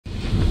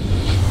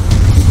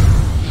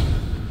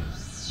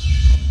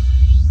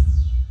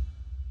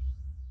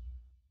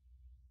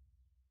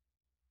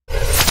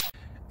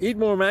Eat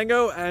more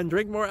mango and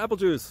drink more apple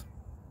juice.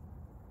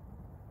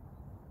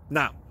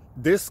 Now,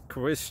 this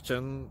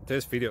video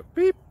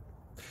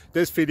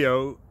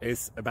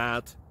is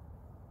about...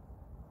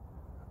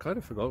 I kind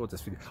of forgot what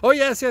this video... Oh,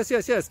 yes.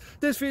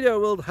 This video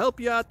will help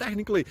you out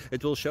technically.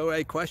 It will show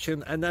a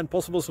question and then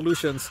possible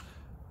solutions.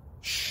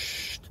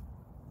 Shh.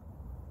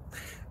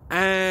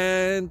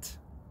 And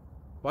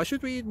why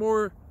should we eat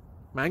more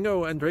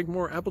mango and drink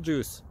more apple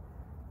juice?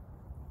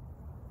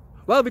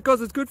 Well,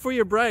 because it's good for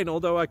your brain,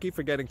 although I keep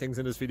forgetting things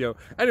in this video.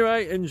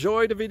 Anyway,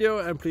 enjoy the video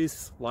and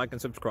please like and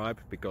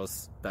subscribe,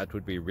 because that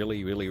would be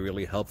really, really,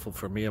 really helpful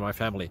for me and my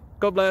family.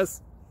 God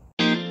bless!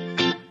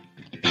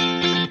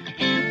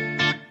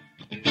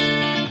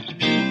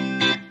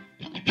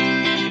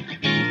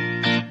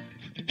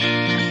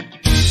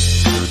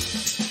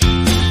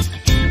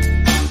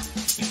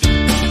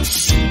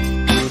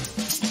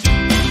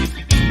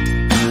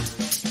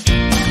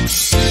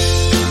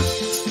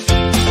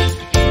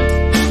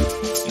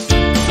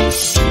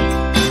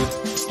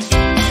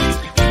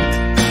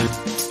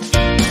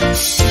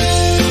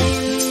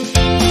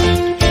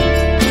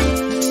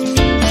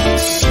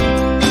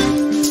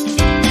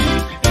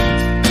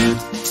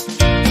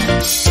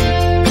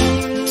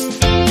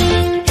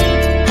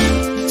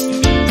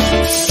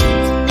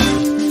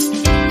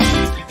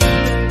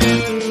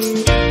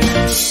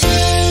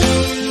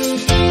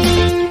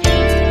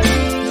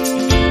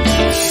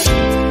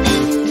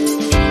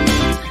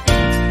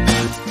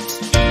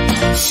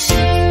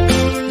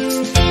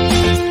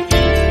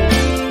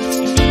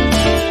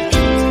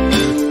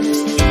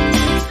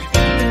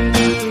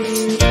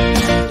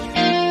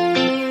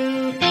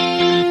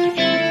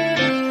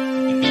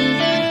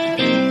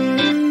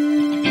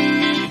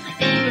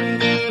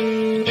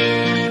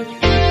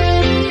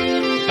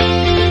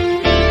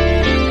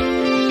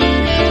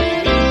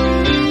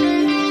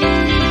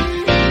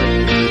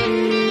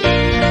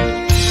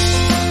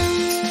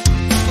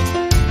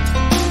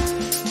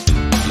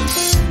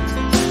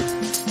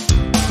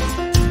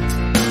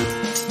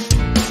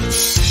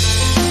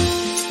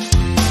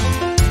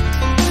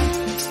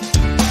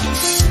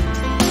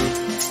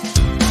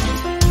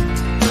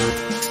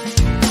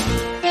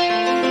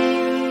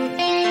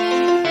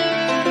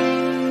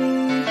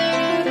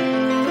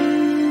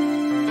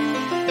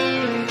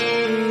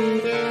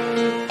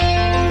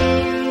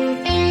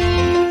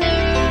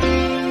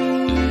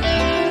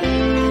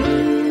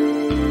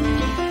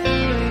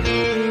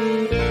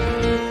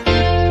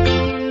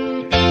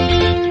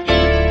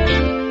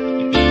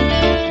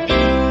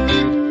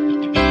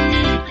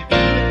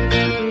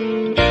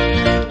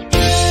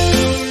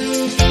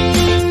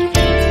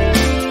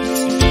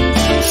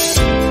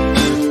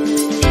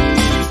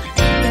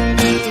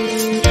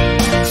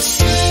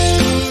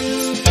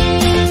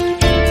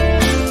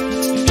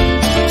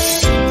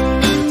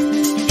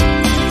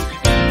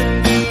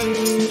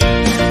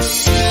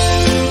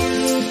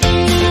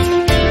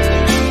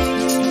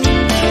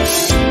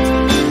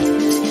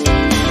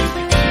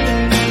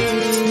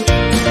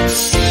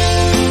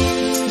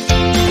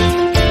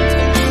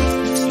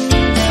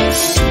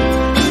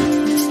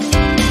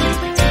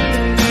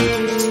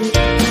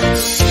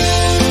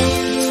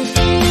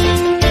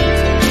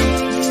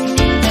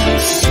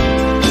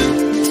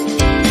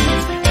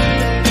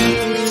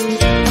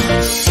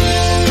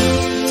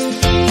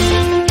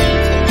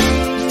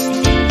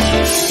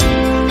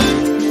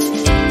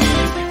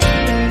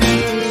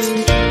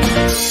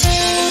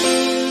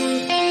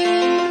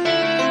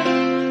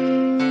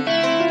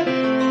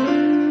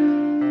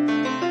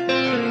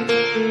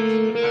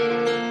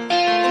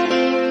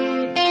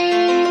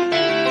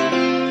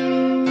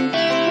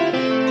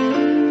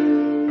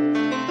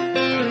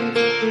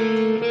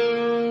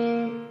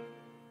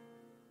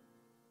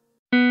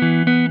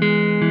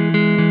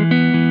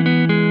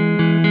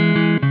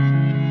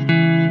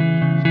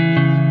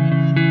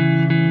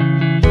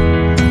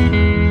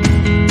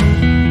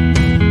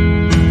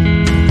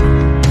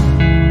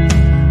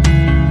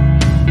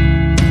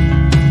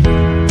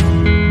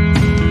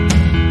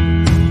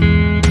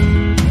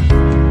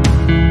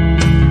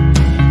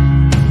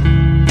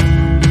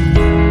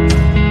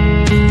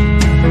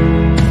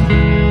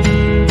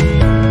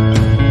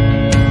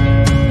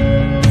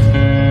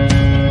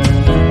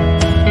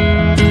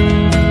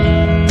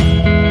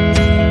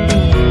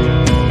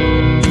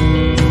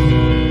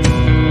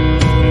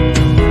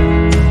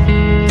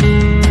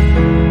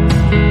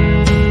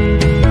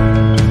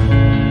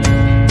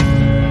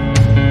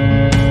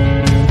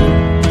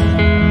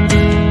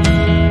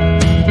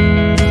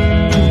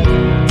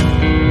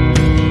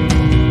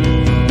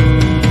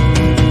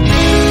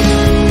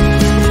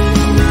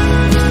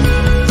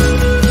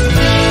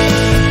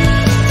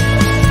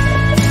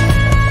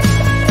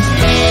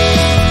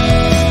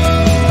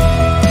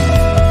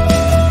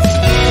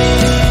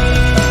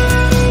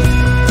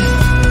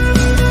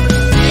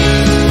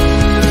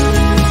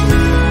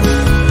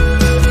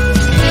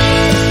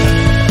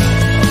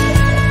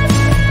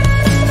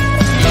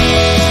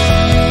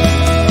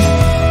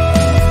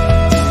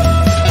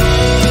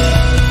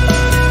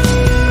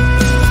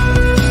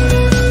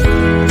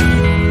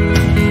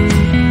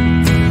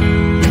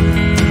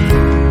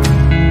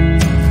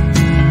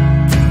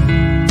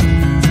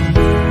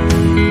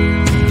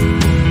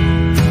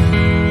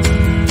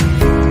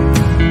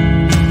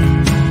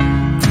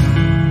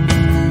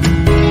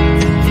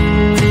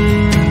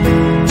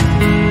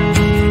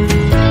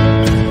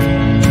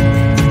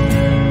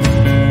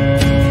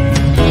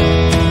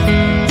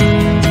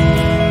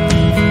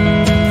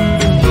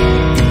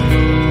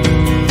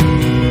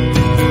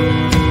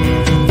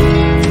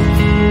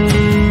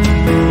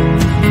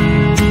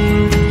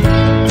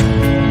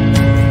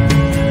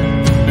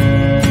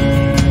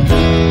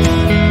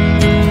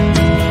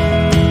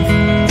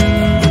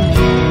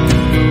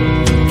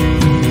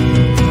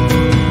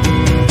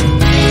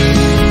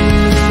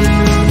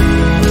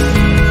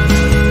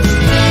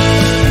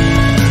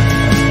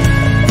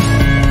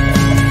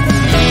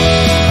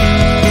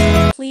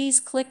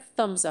 click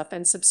thumbs up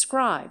and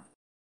subscribe.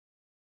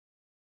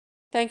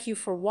 Thank you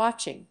for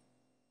watching.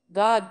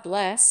 God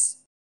bless.